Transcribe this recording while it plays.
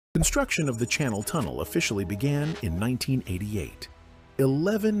Construction of the Channel Tunnel officially began in 1988.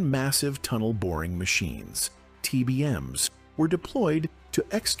 11 massive tunnel boring machines, TBMs, were deployed to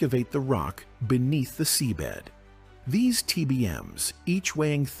excavate the rock beneath the seabed. These TBMs, each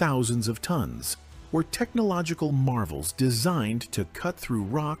weighing thousands of tons, were technological marvels designed to cut through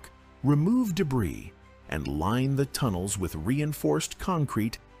rock, remove debris, and line the tunnels with reinforced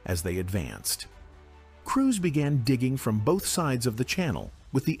concrete as they advanced. Crews began digging from both sides of the channel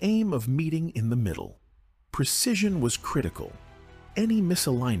with the aim of meeting in the middle. Precision was critical. Any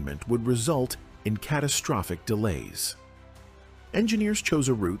misalignment would result in catastrophic delays. Engineers chose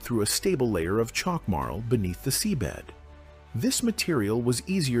a route through a stable layer of chalk marl beneath the seabed. This material was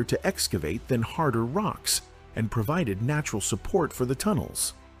easier to excavate than harder rocks and provided natural support for the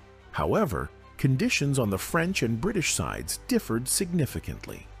tunnels. However, conditions on the French and British sides differed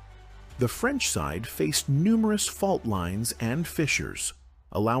significantly. The French side faced numerous fault lines and fissures,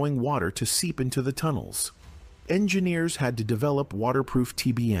 allowing water to seep into the tunnels. Engineers had to develop waterproof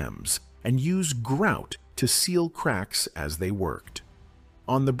TBMs and use grout to seal cracks as they worked.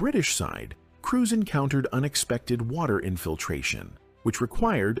 On the British side, crews encountered unexpected water infiltration, which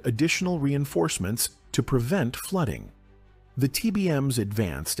required additional reinforcements to prevent flooding. The TBMs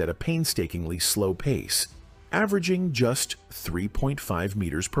advanced at a painstakingly slow pace, averaging just 3.5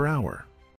 meters per hour.